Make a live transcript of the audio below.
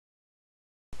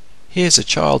Here's a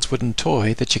child's wooden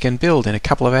toy that you can build in a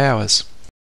couple of hours.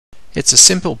 It's a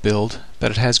simple build,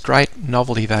 but it has great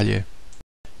novelty value.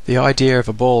 The idea of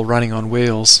a ball running on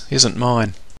wheels isn't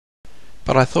mine,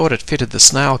 but I thought it fitted the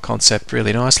snail concept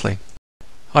really nicely.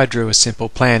 I drew a simple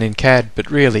plan in CAD,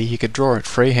 but really you could draw it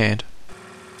freehand.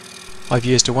 I've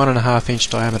used a 1.5 inch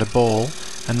diameter ball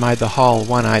and made the hole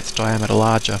 1/8 diameter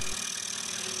larger.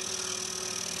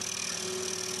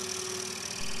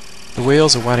 The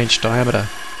wheels are 1 inch diameter.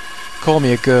 Call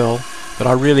me a girl, but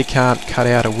I really can't cut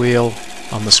out a wheel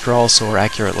on the scroll saw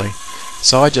accurately,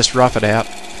 so I just rough it out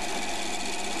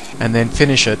and then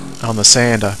finish it on the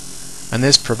sander, and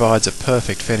this provides a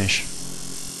perfect finish.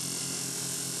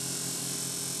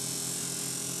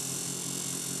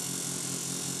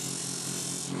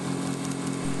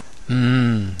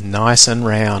 Nice and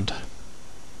round.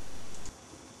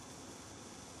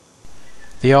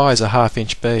 The eyes are 1/2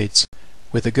 inch beads,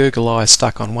 with a Google eye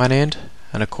stuck on one end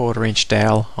and a 1/4 inch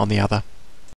dowel on the other.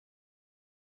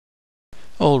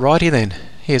 Alrighty then,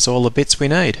 here's all the bits we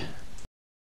need.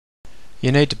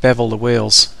 You need to bevel the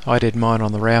wheels. I did mine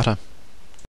on the router.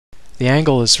 The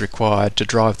angle is required to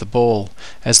drive the ball,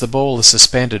 as the ball is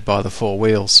suspended by the 4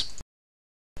 wheels.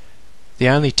 The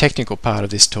only technical part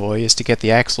of this toy is to get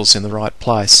the axles in the right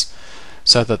place,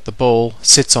 so that the ball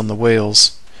sits on the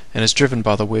wheels and is driven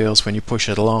by the wheels when you push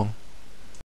it along.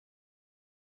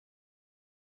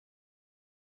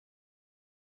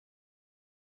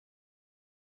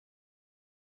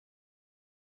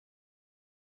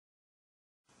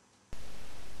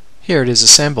 Here it is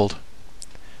assembled.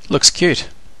 Looks cute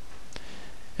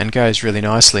and goes really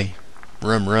nicely.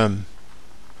 Vroom vroom.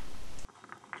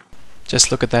 Just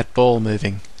look at that ball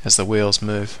moving as the wheels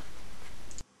move.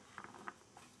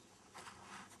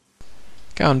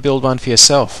 Go and build one for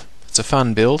yourself. It's a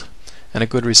fun build and a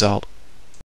good result.